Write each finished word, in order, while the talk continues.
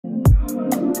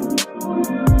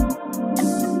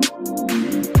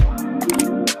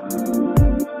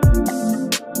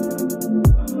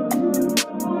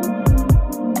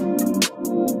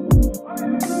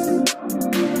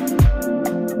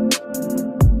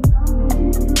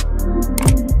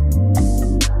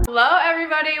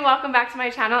Welcome back to my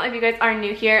channel. If you guys are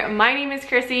new here, my name is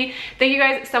Krissy. Thank you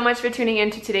guys so much for tuning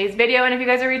into today's video, and if you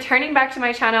guys are returning back to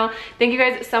my channel, thank you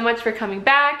guys so much for coming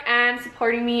back and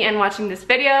supporting me and watching this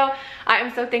video. I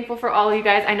am so thankful for all of you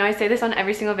guys. I know I say this on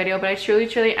every single video, but I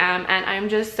truly am, and I'm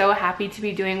just so happy to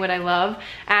be doing what I love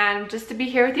and just to be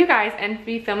here with you guys and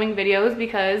be filming videos,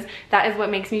 because that is what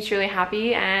makes me truly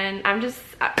happy, and I'm just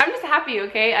happy,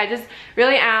 okay? I just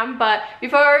really am. But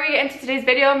before we get into today's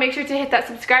video, make sure to hit that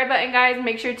subscribe button, guys.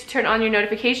 Make sure to turn on your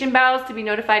notification bells to be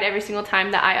notified every single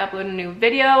time that I upload a new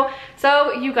video,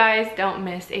 so you guys don't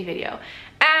miss a video.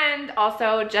 And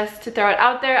also, just to throw it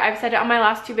out there, I've said it on my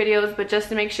last two videos, but just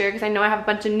to make sure, because I know I have a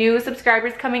bunch of new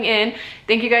subscribers coming in,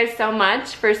 thank you guys so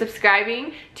much for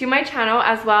subscribing to my channel,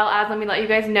 as well as let me let you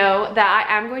guys know that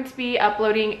I am going to be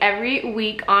uploading every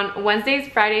week on Wednesdays,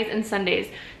 Fridays, and Sundays.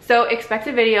 So expect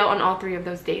a video on all three of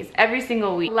those days every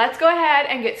single week. Let's go ahead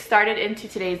and get started into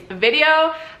today's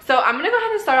video. So I'm gonna go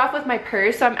ahead and start off with my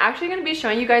purse. So I'm actually gonna be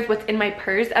showing you guys what's in my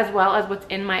purse as well as what's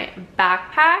in my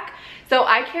backpack. So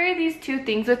I carry these two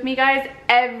things with me, guys,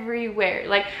 everywhere.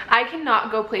 Like, I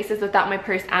cannot go places without my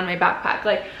purse and my backpack.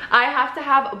 Like, I have to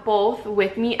have both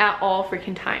with me at all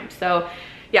freaking times. So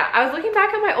yeah, I was looking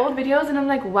back at my old videos and I'm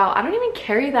like, wow, I don't even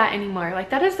carry that anymore. Like,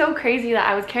 that is so crazy that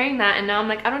I was carrying that, and now I'm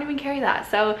like, I don't even carry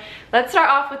that. So let's start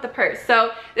off with the purse.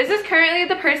 So this is currently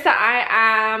the purse that I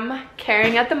am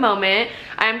carrying at the moment.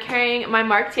 I am carrying my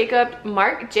Marc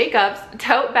Jacobs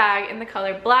tote bag in the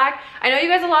color black. I know you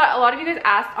guys, a lot of you guys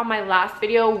asked on my last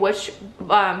video which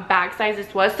bag size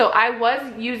this was. So I was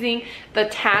using the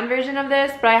tan version of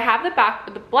this, but I have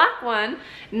the black one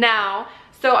now.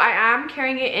 So I am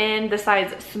carrying it in the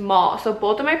size small. So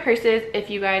both of my purses, if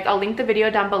you guys, I'll link the video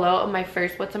down below of my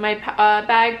first What's in My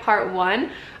Bag part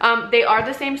 1. They are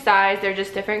the same size, they're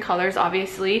just different colors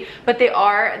obviously, but they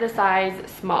are the size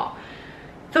small.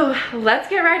 So let's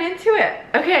get right into it.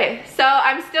 Okay, so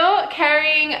I'm still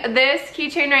carrying this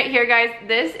keychain right here, guys.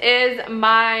 This is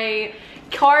my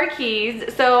car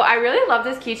keys. So I really love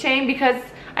this keychain because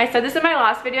I said this in my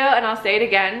last video and I'll say it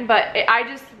again, but I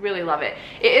just really love it.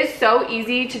 It is so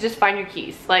easy to just find your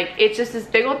keys. Like, it's just this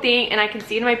big old thing and I can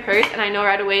see it in my purse and I know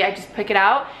right away. I just pick it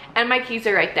out and my keys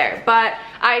are right there. But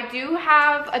I do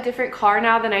have a different car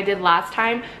now than I did last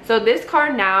time. So this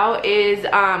car now is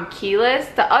keyless.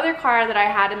 The other car that I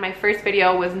had in my first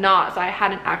video was not, so I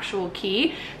had an actual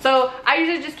key. So I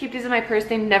usually just keep these in my purse.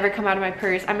 They never come out of my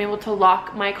purse. I'm able to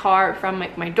lock my car from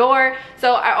like my door,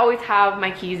 so I always have my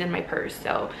keys in my purse.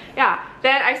 So yeah,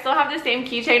 then I still have the same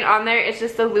keychain on there. It's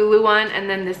just the Lulu one, and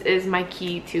then this is my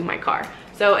key to my car.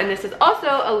 So, and this is also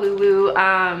a Lulu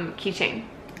keychain.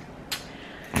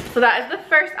 So that is the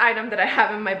first item that I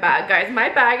have in my bag, guys. My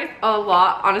bag is a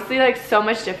lot, honestly, like so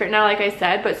much different now, like I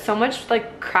said, but so much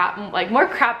like crap, like more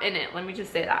crap in it, let me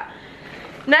just say that.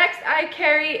 Next I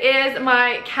carry is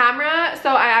my camera. So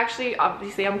I actually,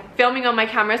 obviously I'm filming on my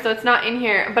camera, so it's not in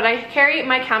here, but I carry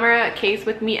my camera case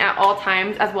with me at all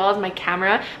times, as well as my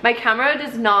camera. My camera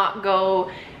does not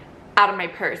go out of my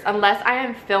purse unless I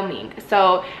am filming.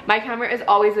 So my camera is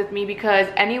always with me because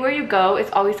anywhere you go, it's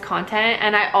always content,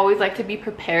 and I always like to be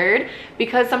prepared,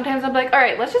 because sometimes I'm like, all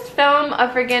right, let's just film a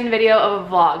friggin' video of a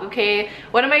vlog, okay?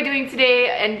 What am I doing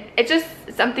today? And it's just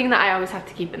something that I always have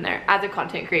to keep in there as a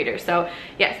content creator. So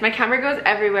yes, my camera goes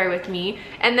everywhere with me.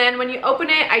 And then when you open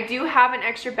it, I do have an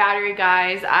extra battery,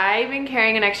 guys. I've been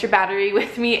carrying an extra battery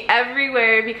with me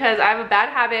everywhere because I have a bad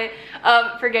habit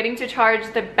of forgetting to charge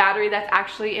the battery that's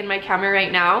actually in my camera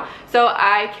right now. So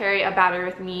I carry a battery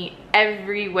with me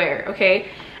everywhere, okay?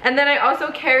 And then I also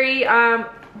carry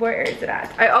where is it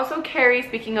at? I also carry,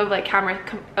 speaking of like camera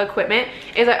equipment,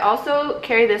 is I also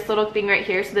carry this little thing right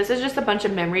here. So this is just a bunch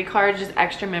of memory cards, just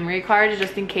extra memory cards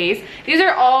just in case. These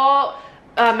are all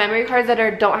memory cards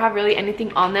that don't have really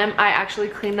anything on them. I actually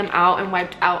cleaned them out and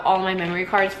wiped out all my memory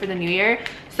cards for the new year.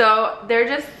 So they're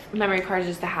just memory cards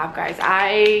just to have, guys.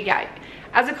 Yeah,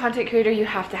 as a content creator, you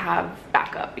have to have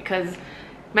backup because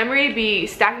memory be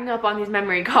stacking up on these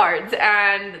memory cards,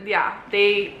 and yeah,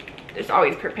 it's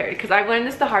always prepared, because I've learned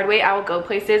this the hard way. I will go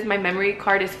places, my memory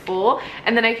card is full,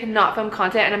 and then I cannot film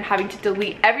content, and I'm having to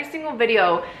delete every single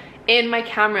video in my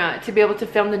camera to be able to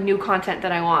film the new content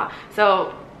that I want.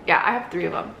 So yeah, I have 3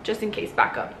 of them just in case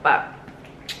backup, but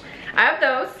I have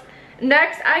those.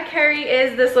 Next I carry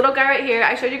is this little guy right here.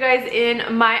 I showed you guys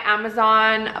in my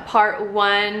Amazon part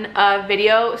 1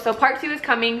 video. So part 2 is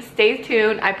coming. Stay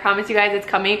tuned. I promise you guys it's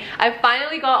coming. I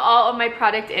finally got all of my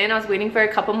product in. I was waiting for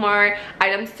a couple more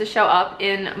items to show up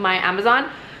in my Amazon,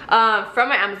 from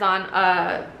my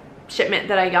Amazon shipment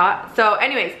that I got. So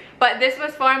anyways, but this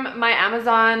was from my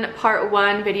Amazon part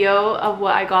 1 video of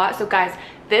what I got. So guys,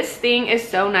 this thing is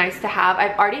so nice to have.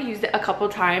 I've already used it a couple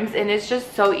times and it's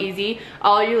just so easy.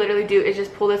 All you literally do is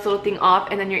just pull this little thing off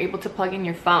and then you're able to plug in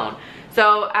your phone.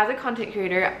 So as a content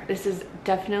creator, this is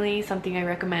definitely something I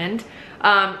recommend,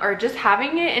 or just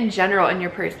having it in general in your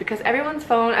purse, because everyone's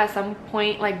phone at some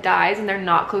point like dies and they're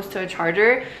not close to a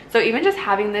charger. So even just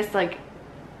having this like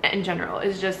in general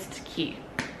is just key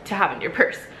to have in your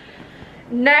purse.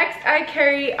 Next I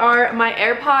carry are my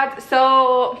AirPods.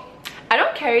 So I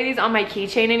don't carry these on my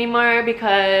keychain anymore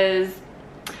because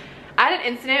I had an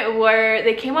incident where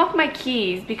they came off my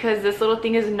keys because this little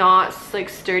thing is not like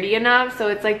sturdy enough. So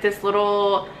it's like this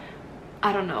little,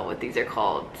 I don't know what these are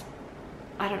called,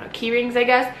 I don't know, key rings I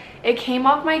guess. It came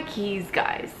off my keys,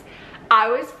 guys. I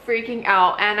was freaking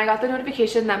out and I got the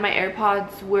notification that my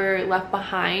AirPods were left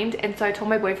behind, and so I told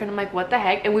my boyfriend, I'm like, what the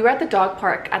heck? And we were at the dog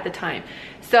park at the time,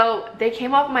 so they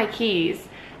came off my keys.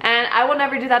 And I will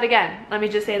never do that again. Let me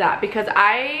just say that, because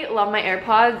I love my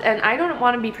AirPods and I don't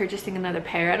want to be purchasing another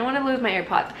pair. I don't want to lose my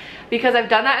AirPods because I've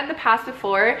done that in the past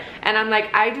before, and I'm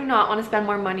like, I do not want to spend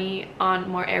more money on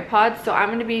more AirPods. So I'm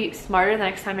going to be smarter the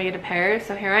next time I get a pair.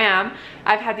 So here I am.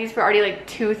 I've had these for already like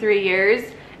 2-3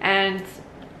 years and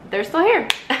they're still here.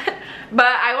 But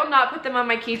I will not put them on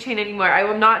my keychain anymore. I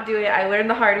will not do it. I learned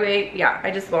the hard way. Yeah,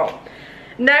 I just won't.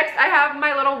 Next, I have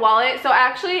my little wallet. So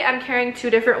actually, I'm carrying 2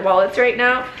 different wallets right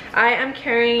now. I am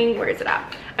carrying, where is it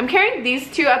at? I'm carrying these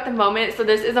 2 at the moment. So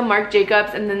this is a Marc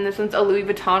Jacobs and then this one's a Louis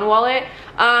Vuitton wallet.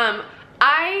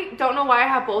 I don't know why I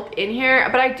have both in here,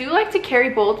 but I do like to carry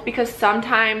both because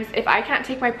sometimes if I can't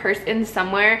take my purse in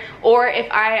somewhere, or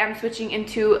if I am switching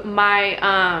into my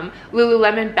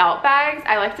Lululemon belt bags,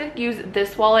 I like to use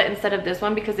this wallet instead of this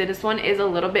one because this one is a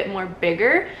little bit more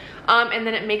bigger. And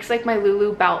then it makes like my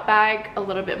Lulu belt bag a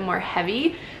little bit more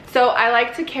heavy. So I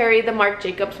like to carry the Marc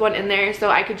Jacobs one in there so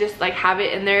I could just like have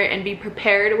it in there and be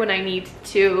prepared when I need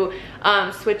to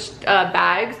switch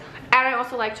bags. And I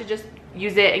also like to just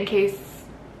use it in case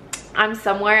I'm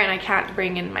somewhere and I can't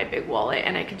bring in my big wallet,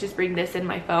 and I could just bring this in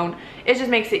my phone. It just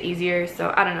makes it easier.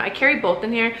 So I don't know, I carry both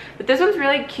in here, but this one's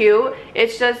really cute.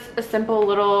 It's just a simple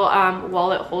little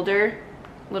wallet holder,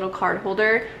 little card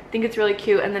holder. I think it's really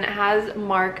cute, and then it has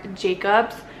Marc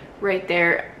Jacobs right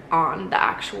there on the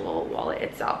actual wallet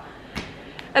itself.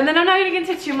 And then I'm not gonna get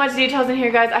into too much details in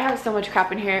here, guys. I have so much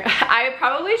crap in here. I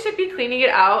probably should be cleaning it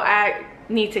out. I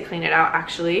need to clean it out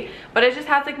actually, but it just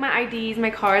has like my IDs, my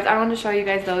cards. I don't want to show you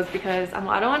guys those because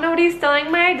I don't want nobody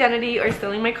stealing my identity or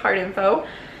stealing my card info.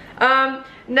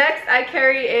 Next I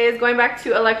carry is, going back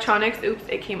to electronics, oops,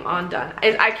 it came undone,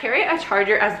 is I carry a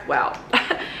charger as well.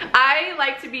 I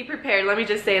like to be prepared, let me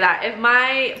just say that. If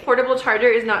my portable charger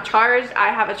is not charged, I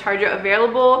have a charger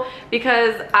available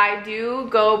because I do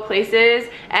go places,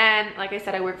 and like I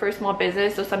said, I work for a small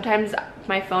business, so sometimes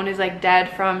my phone is like dead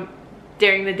from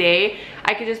during the day.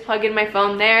 I could just plug in my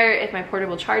phone there if my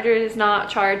portable charger is not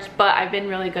charged, but I've been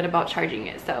really good about charging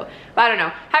it. So, but I don't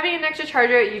know, having an extra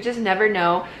charger, you just never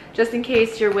know, just in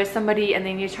case you're with somebody and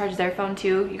they need to charge their phone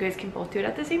too, you guys can both do it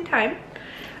at the same time.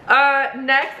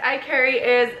 Next I carry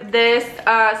is this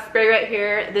spray right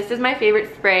here. This is my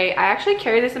favorite spray. I actually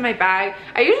carry this in my bag.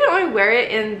 I usually only wear it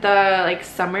in the like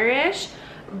summer-ish,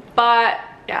 but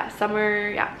yeah, summer,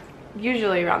 yeah,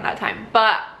 usually around that time.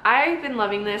 But I've been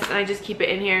loving this and I just keep it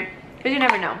in here because you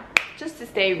never know, just to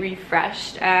stay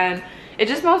refreshed, and it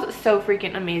just smells so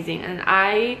freaking amazing, and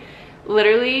I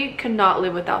literally could not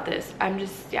live without this. I'm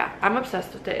just, yeah, I'm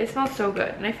obsessed with it. It smells so good,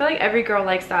 and I feel like every girl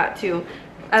likes that too,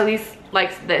 at least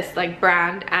likes this like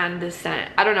brand and this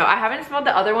scent. I don't know, I haven't smelled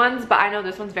the other ones, but I know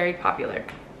this one's very popular.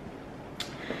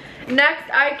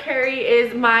 Next I carry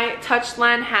is my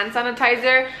Touchland hand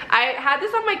sanitizer. I had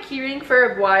this on my keyring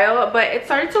for a while, but it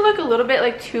started to look a little bit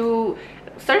like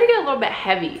started to get a little bit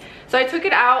heavy. So I took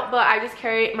it out, but I just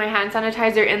carry my hand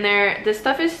sanitizer in there. This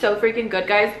stuff is so freaking good,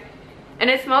 guys. And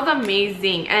it smells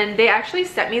amazing. And they actually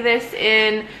sent me this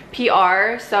in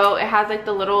PR. So it has like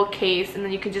the little case, and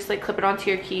then you can just like clip it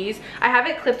onto your keys. I have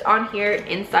it clipped on here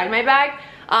inside my bag.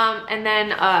 And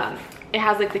then it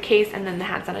has like the case and then the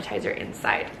hand sanitizer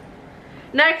inside.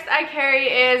 Next I carry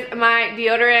is my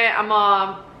deodorant. I'm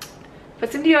a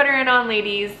put some deodorant on,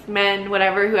 ladies, men,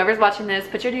 whatever, whoever's watching this,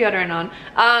 put your deodorant on.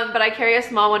 But I carry a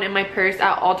small one in my purse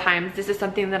at all times. This is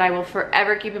something that I will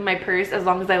forever keep in my purse as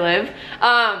long as I live.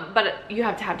 But you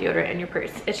have to have deodorant in your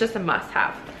purse. It's just a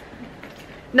must-have.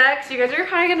 Next, you guys are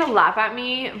kind of gonna laugh at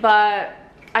me, but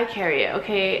I carry it,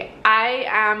 okay?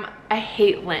 I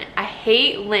hate lint. I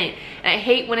hate lint. And I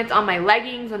hate when it's on my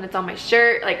leggings, when it's on my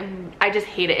shirt. Like, I just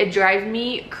hate it. It drives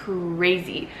me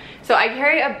crazy. So I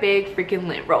carry a big freaking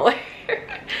lint roller.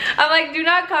 I'm like, do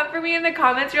not come for me in the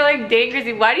comments. You're like, dang,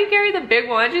 Krissy, why do you carry the big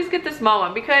one? Just get the small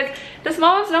one, because the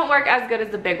small ones don't work as good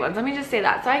as the big ones. Let me just say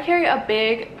that. So I carry a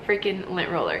big freaking lint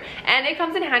roller, and it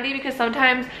comes in handy because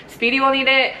sometimes Speedy will need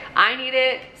it, I need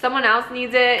it, someone else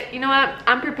needs it. You know what?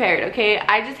 I'm prepared, okay?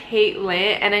 I just hate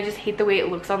lint, and I just hate the way it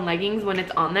looks on leggings when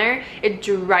it's on there. It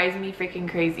drives me freaking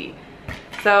crazy.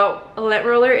 So a lint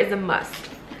roller is a must.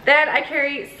 Then I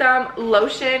carry some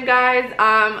lotion, guys.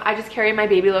 I just carry my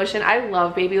baby lotion. I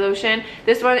love baby lotion.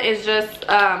 This one is just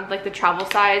like the travel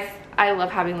size. I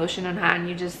love having lotion on hand.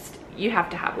 You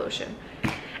have to have lotion.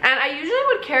 And I usually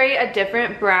would carry a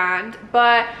different brand,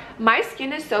 but my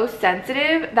skin is so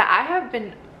sensitive that I have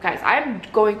been, guys, I'm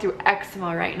going through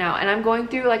eczema right now, and I'm going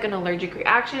through like an allergic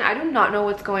reaction. I do not know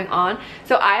what's going on,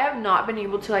 so I have not been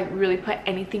able to like really put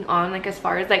anything on, like as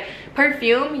far as like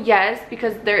perfume, yes,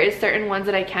 because there is certain ones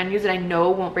that I can use that I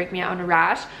know won't break me out in a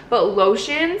rash, but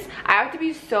lotions, I have to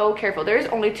be so careful. There's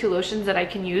only 2 lotions that I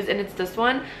can use, and it's this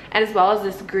one and as well as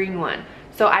this green one.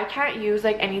 So I can't use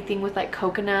like anything with like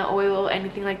coconut oil,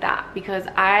 anything like that, because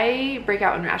I break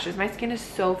out in rashes. My skin is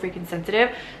so freaking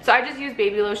sensitive. So I just use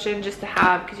baby lotion just to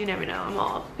have, because you never know. I'm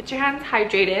all, get your hands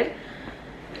hydrated.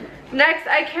 Next,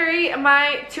 I carry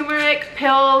my turmeric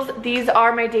pills. These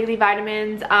are my daily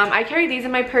vitamins. I carry these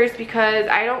in my purse because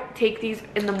I don't take these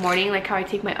in the morning like how I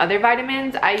take my other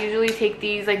vitamins. I usually take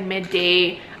these like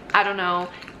midday. I don't know.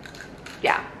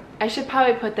 Yeah. I should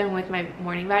probably put them with my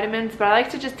morning vitamins, but I like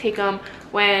to just take them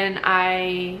when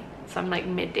some like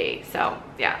midday. So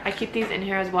yeah, I keep these in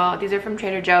here as well. These are from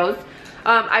Trader Joe's.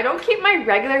 I don't keep my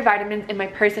regular vitamins in my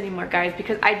purse anymore, guys,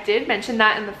 because I did mention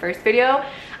that in the first video.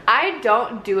 I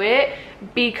don't do it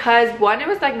because, one, it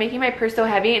was like making my purse so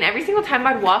heavy, and every single time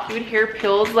I'd walk, you would hear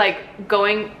pills like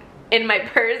going in my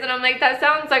purse, and I'm like, that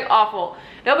sounds like awful.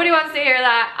 Nobody wants to hear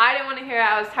that. I didn't want to hear it.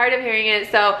 I was tired of hearing it.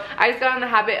 So I just got in the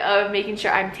habit of making sure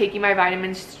I'm taking my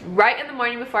vitamins right in the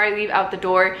morning before I leave out the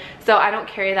door. So I don't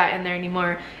carry that in there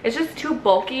anymore. It's just too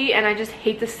bulky, and I just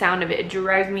hate the sound of it. It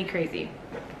drives me crazy.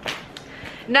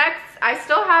 Next, I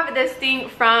still have this thing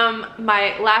from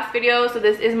my last video. So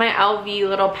this is my LV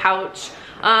little pouch.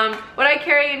 What I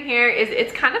carry in here is,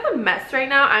 it's kind of a mess right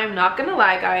now. I'm not gonna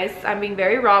lie, guys. I'm being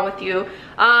very raw with you.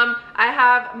 I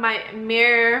have my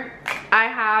mirror. I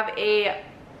have a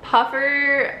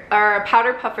puffer, or a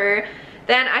powder puffer.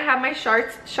 Then I have my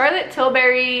Charlotte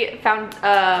Tilbury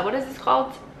what is this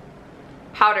called?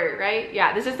 Powder, right?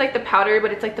 Yeah, this is like the powder,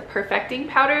 but it's like the perfecting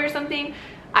powder or something.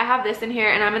 I have this in here,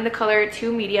 and I'm in the color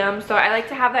 2 medium, so I like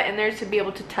to have that in there to be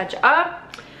able to touch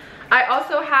up. I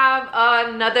also have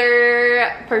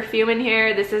another perfume in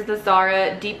here. This is the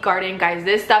Zara Deep Garden. Guys,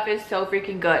 this stuff is so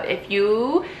freaking good. If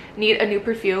you need a new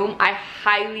perfume, I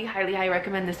highly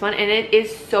recommend this one, and it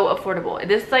is so affordable.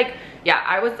 This, like, yeah,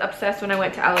 I was obsessed when I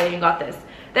went to LA and got this.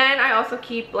 Then I also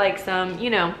keep like some, you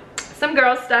know, some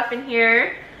girl stuff in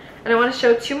here. I don't want to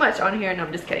show too much on here. No,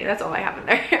 I'm just kidding. That's all I have in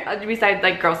there besides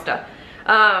like girl stuff.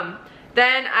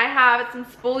 Then I have some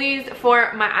spoolies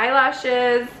for my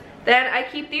eyelashes. Then I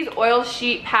keep these oil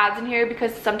sheet pads in here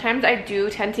because sometimes I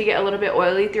do tend to get a little bit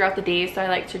oily throughout the day, so I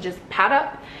like to just pad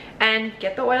up and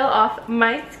get the oil off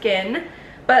my skin.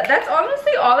 But that's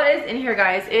honestly all that is in here,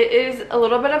 guys. It is a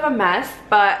little bit of a mess,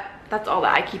 but that's all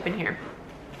that I keep in here.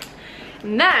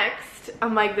 Next,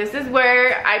 I'm like, this is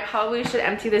where I probably should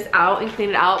empty this out and clean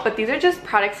it out, but these are just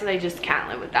products that I just can't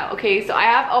live without. Okay, so I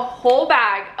have a whole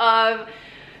bag of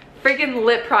freaking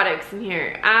lip products in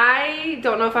here. I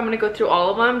don't know if I'm gonna go through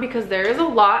all of them because there is a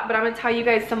lot, but I'm gonna tell you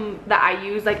guys some that I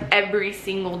use like every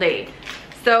single day.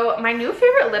 So my new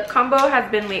favorite lip combo has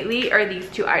been lately are these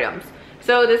 2 items.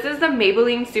 So this is the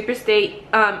Maybelline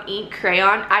Superstay ink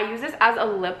crayon. I use this as a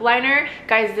lip liner.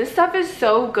 Guys, this stuff is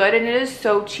so good, and it is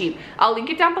so cheap. I'll link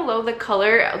it down below, the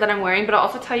color that I'm wearing, but I'll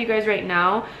also tell you guys right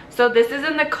now. So this is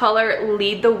in the color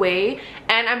Lead the Way,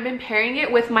 and I've been pairing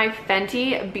it with my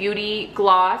Fenty Beauty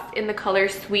gloss in the color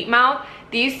Sweet Mouth.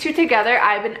 These 2 together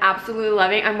I've been absolutely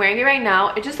loving. I'm wearing it right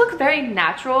now. It just looks very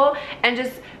natural and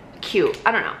just cute.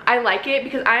 I don't know, I like it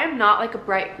because I am not like a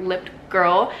bright lipped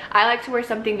girl. I like to wear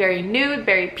something very nude,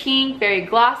 very pink, very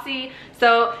glossy.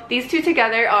 So these 2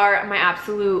 together are my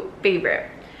absolute favorite.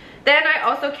 Then I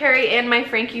also carry in my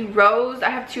Frankie Rose. I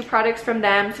have 2 products from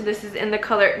them. So this is in the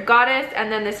color Goddess,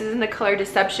 and then this is in the color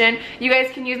Deception. You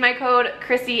guys can use my code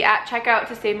Krissy at checkout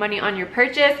to save money on your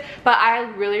purchase. But I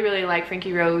really like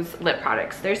Frankie Rose lip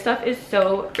products. Their stuff is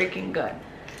so freaking good.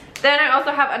 Then I also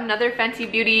have another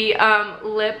Fenty Beauty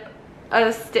lip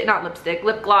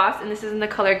gloss, and this is in the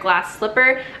color Glass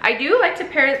Slipper. I do like to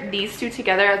pair these 2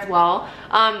 together as well.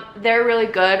 They're really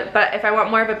good, but if I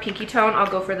want more of a pinky tone, I'll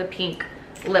go for the pink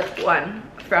lip one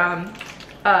from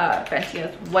Fenty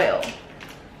as well.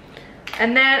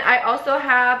 And then I also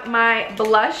have my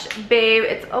Blush Babe.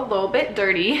 It's a little bit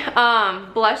dirty.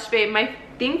 Blush Babe, my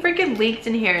thing freaking leaked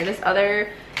in here.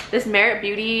 This Merit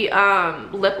Beauty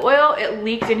lip oil, it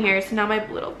leaked in here, so now my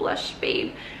little Blush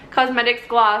Babe Cosmetics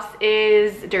gloss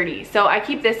is dirty. So I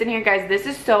keep this in here, guys. This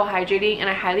is so hydrating and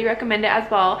I highly recommend it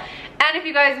as well. And if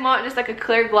you guys want just like a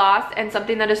clear gloss and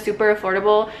something that is super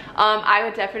affordable, I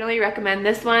would definitely recommend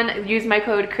this one. Use my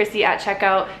code Krissy at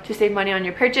checkout to save money on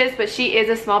your purchase. But she is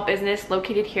a small business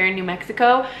located here in New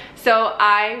Mexico, so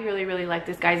I really like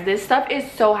this, guys. This stuff is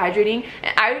so hydrating.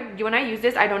 And when I use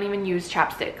this, I don't even use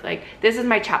chapstick. Like, this is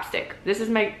my chapstick. This is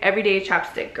my everyday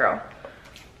chapstick, girl.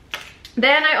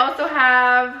 Then I also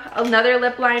have another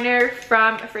lip liner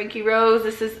from Frankie Rose.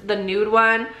 This is the nude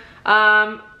one.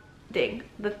 Dang,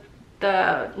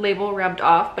 the label rubbed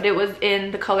off, but it was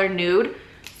in the color nude.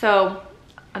 So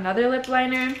another lip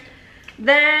liner.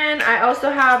 Then I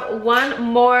also have one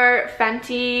more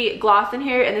Fenty gloss in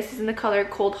here, and this is in the color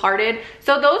Cold Hearted.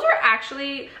 So those are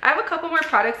actually, I have a couple more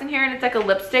products in here, and it's like a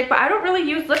lipstick, but I don't really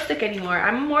use lipstick anymore.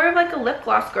 I'm more of like a lip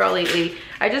gloss girl lately.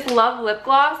 I just love lip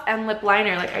gloss and lip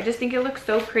liner. Like, I just think it looks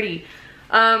so pretty.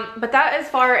 But that as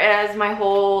far as my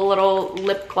whole little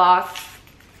lip gloss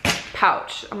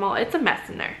pouch. It's a mess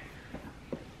in there.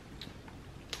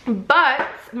 But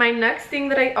my next thing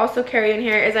that I also carry in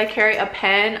here is I carry a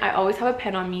pen. I always have a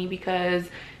pen on me because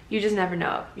you just never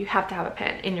know. You have to have a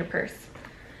pen in your purse.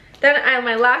 Then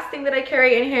my last thing that I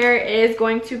carry in here is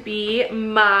going to be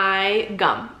my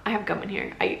gum. I have gum in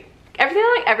here. Everything,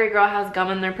 like every girl has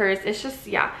gum in their purse. It's just,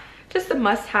 yeah, just a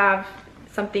must have,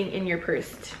 something in your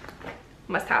purse.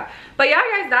 Must have. But yeah,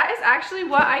 guys, that is actually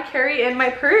what I carry in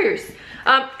my purse.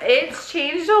 It's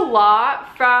changed a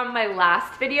lot from my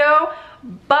last video,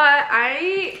 but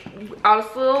I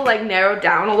also like narrowed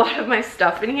down a lot of my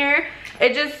stuff in here.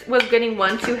 It just was getting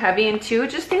 1, too heavy, and 2,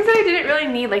 just things that I didn't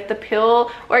really need, like the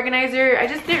pill organizer. I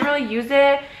just didn't really use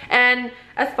it. And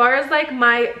as far as like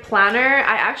my planner,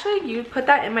 I actually put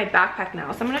that in my backpack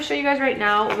now. So I'm going to show you guys right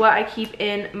now what I keep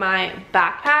in my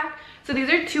backpack. So these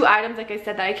are 2 items, like I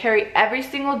said, that I carry every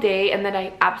single day and that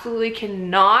I absolutely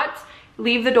cannot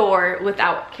leave the door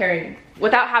without having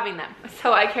them.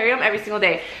 So I carry them every single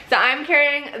day. So I'm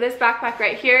carrying this backpack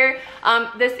right here.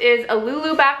 This is a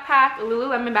Lululemon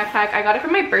backpack. I got it for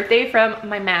my birthday from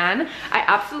my man. I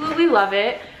absolutely love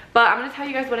it. But I'm gonna tell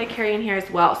you guys what I carry in here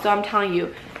as well. So I'm telling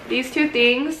you, these 2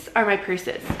 things are my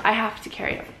purses. I have to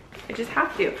carry them. I just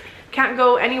have to. Can't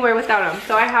go anywhere without them.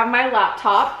 So I have my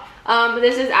laptop.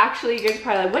 This is actually, you guys are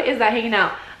probably like, what is that hanging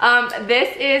out?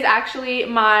 This is actually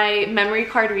my memory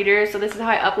card reader. So this is how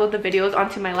I upload the videos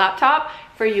onto my laptop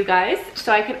for you guys,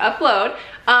 so I can upload.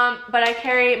 But I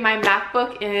carry my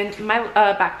MacBook in my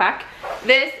backpack.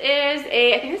 This is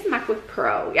I think this is a MacBook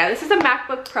Pro. Yeah, this is a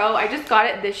MacBook Pro. I just got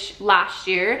it this last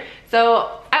year,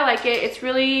 so I like it. It's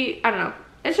really, I don't know,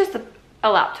 it's just a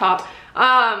laptop.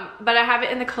 But I have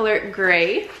it in the color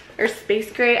gray or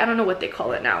space gray. I don't know what they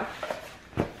call it now.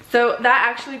 So that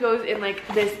actually goes in like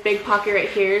this big pocket right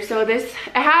here. So it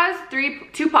has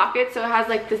 2 pockets. So it has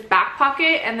like this back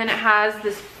pocket, and then it has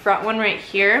this front one right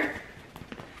here.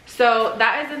 So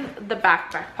that is in the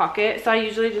back pocket. So I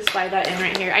usually just slide that in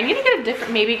right here. I need to get a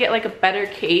different, maybe get like a better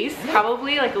case,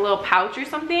 probably like a little pouch or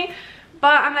something.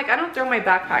 But I'm like, I don't throw my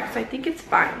backpack, so I think it's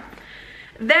fine.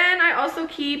 Then I also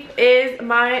keep is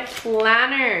my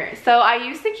planner. So I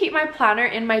used to keep my planner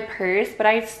in my purse, but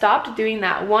I stopped doing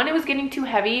that. 1, it was getting too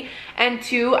heavy, and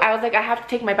 2, I was like, I have to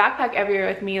take my backpack everywhere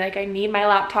with me. Like, I need my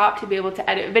laptop to be able to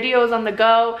edit videos on the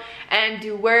go and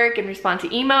do work and respond to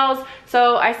emails.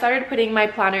 So I started putting my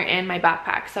planner in my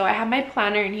backpack. So I have my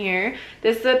planner in here.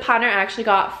 This is a planner I actually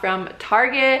got from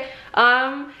Target.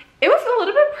 It was a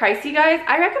little bit pricey, guys.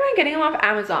 I recommend getting them off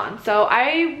Amazon. So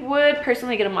I would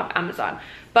personally get them off Amazon.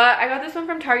 But I got this one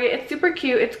from Target. It's super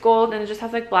cute. It's gold and it just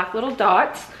has like black little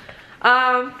dots.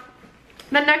 The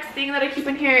next thing that I keep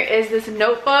in here is this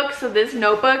notebook. So this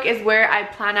notebook is where I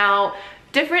plan out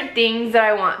different things that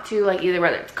I want to, like, either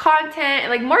whether it's content,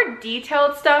 like more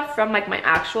detailed stuff from like my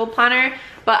actual planner.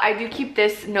 But I do keep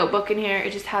this notebook in here.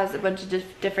 It just has a bunch of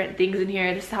different things in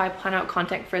here. This is how I plan out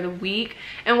content for the week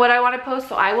and what I want to post.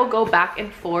 So I will go back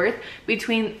and forth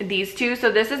between these two.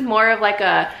 So this is more of like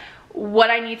a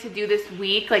what I need to do this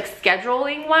week, like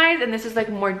scheduling wise, and this is like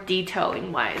more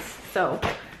detailing wise. So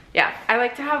yeah, I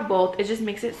like to have both. It just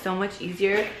makes it so much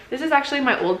easier. This is actually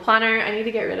my old planner. I need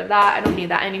to get rid of that. I don't need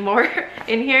that anymore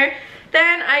in here.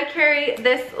 Then I carry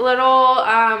this little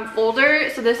folder.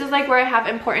 So this is like where I have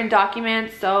important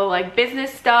documents. So like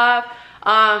business stuff,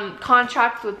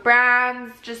 contracts with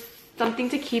brands, just something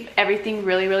to keep everything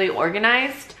really, really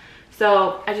organized.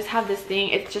 So I just have this thing.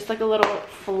 It's just like a little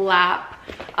flap.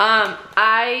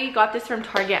 I got this from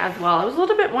Target as well. It was a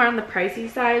little bit more on the pricey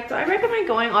side, so I recommend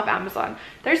going off Amazon.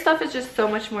 Their stuff is just so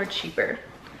much more cheaper.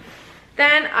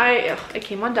 Then it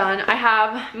came undone. I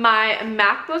have my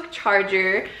MacBook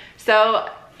charger. So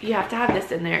you have to have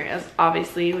this in there, as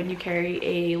obviously when you carry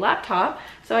a laptop.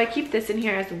 So I keep this in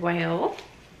here as well.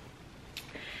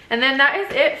 And then that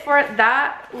is it for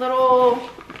that little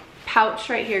pouch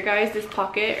right here, guys. This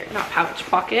pocket, not pouch,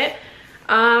 pocket.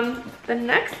 The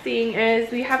next thing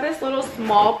is we have this little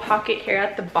small pocket here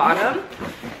at the bottom,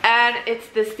 and it's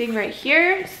this thing right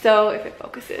here. So if it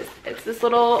focuses, it's this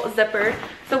little zipper.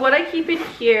 So what I keep in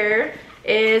here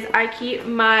is I keep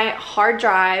my hard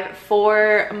drive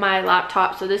for my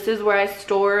laptop. So this is where I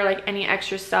store like any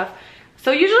extra stuff.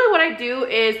 So usually what I do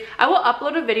is I will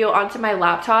upload a video onto my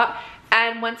laptop,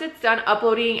 and once it's done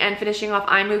uploading and finishing off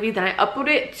iMovie, then I upload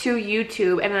it to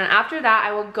YouTube. And then after that,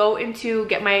 I will go into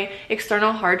get my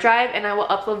external hard drive and I will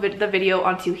upload the video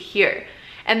onto here.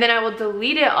 And then I will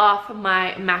delete it off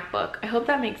my MacBook. I hope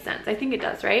that makes sense. I think it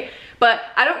does, right? But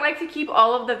I don't like to keep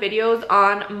all of the videos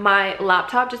on my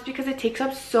laptop just because it takes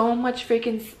up so much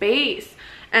freaking space.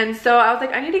 And so I was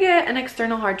like, I need to get an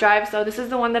external hard drive. So this is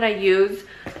the one that I use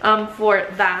for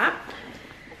that.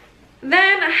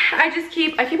 Then I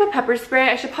keep a pepper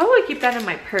spray. I should probably keep that in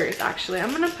my purse, actually.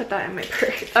 I'm gonna put that in my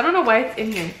purse. I don't know why it's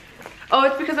in here. Oh,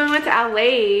 it's because when I went to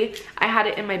LA, I had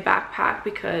it in my backpack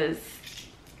because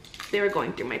they were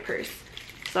going through my purse.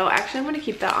 So actually I'm gonna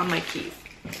keep that on my keys.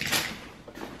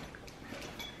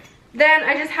 Then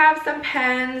I just have some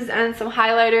pens and some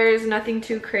highlighters, nothing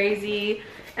too crazy.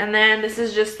 And then this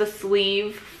is just the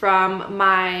sleeve from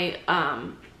my,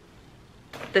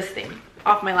 this thing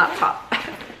off my laptop.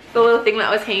 The little thing that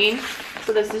was hanging.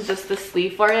 So this is just the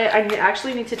sleeve for it. I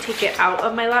actually need to take it out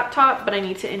of my laptop, but I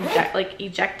need to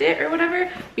eject it or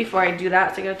whatever before I do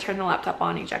that. So I gotta turn the laptop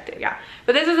on, eject it, yeah.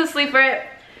 But this is the sleeve for it.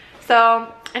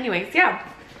 So anyways, yeah.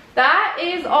 That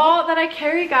is all that I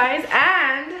carry, guys.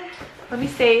 And let me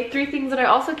say 3 things that I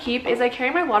also keep is I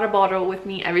carry my water bottle with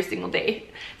me every single day.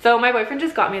 So my boyfriend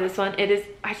just got me this one. It is,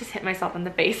 I just hit myself in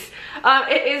the face.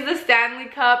 It is the Stanley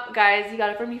Cup, guys. He got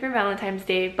it for me for Valentine's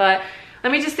Day, but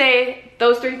let me just say,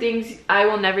 those 3 things I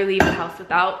will never leave the house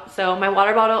without. So my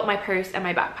water bottle, my purse, and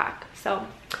my backpack. So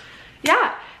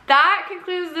yeah, that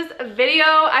concludes this video.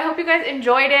 I hope you guys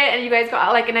enjoyed it and you guys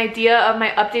got like an idea of my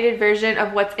updated version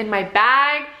of what's in my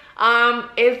bag.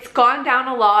 It's gone down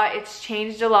a lot. It's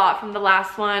changed a lot from the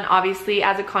last one. Obviously,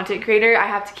 as a content creator, I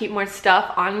have to keep more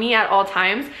stuff on me at all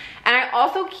times. And I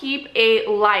also keep a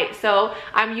light. So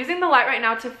I'm using the light right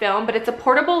now to film, but it's a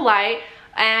portable light.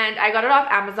 And I got it off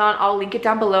Amazon. I'll link it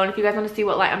down below, and if you guys want to see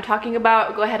what light I'm talking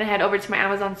about, go ahead and head over to my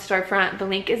Amazon storefront. The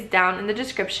link is down in the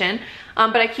description.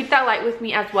 But I keep that light with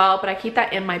me as well, but I keep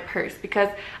that in my purse because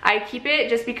I keep it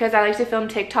just because I like to film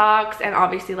TikToks and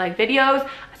obviously like videos.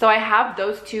 So I have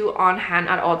those 2 on hand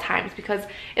at all times, because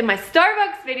in my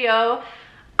Starbucks video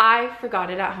I forgot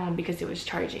it at home because it was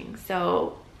charging.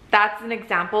 So that's an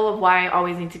example of why I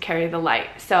always need to carry the light.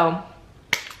 So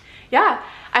yeah,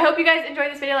 I hope you guys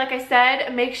enjoyed this video. Like I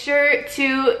said, make sure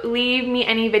to leave me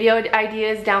any video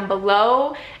ideas down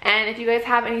below, and if you guys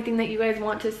have anything that you guys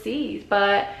want to see.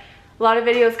 But a lot of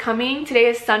videos coming. Today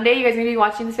is Sunday. You guys are gonna be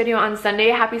watching this video on Sunday.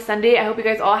 Happy Sunday. I hope you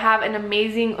guys all have an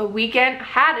amazing weekend,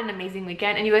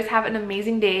 and you guys have an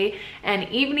amazing day and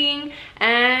evening,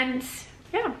 and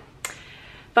yeah.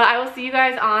 But I will see you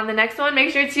guys on the next one.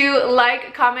 Make sure to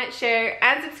like, comment, share,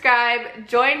 and subscribe.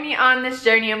 Join me on this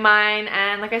journey of mine.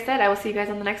 And like I said, I will see you guys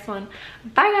on the next one.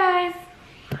 Bye, guys.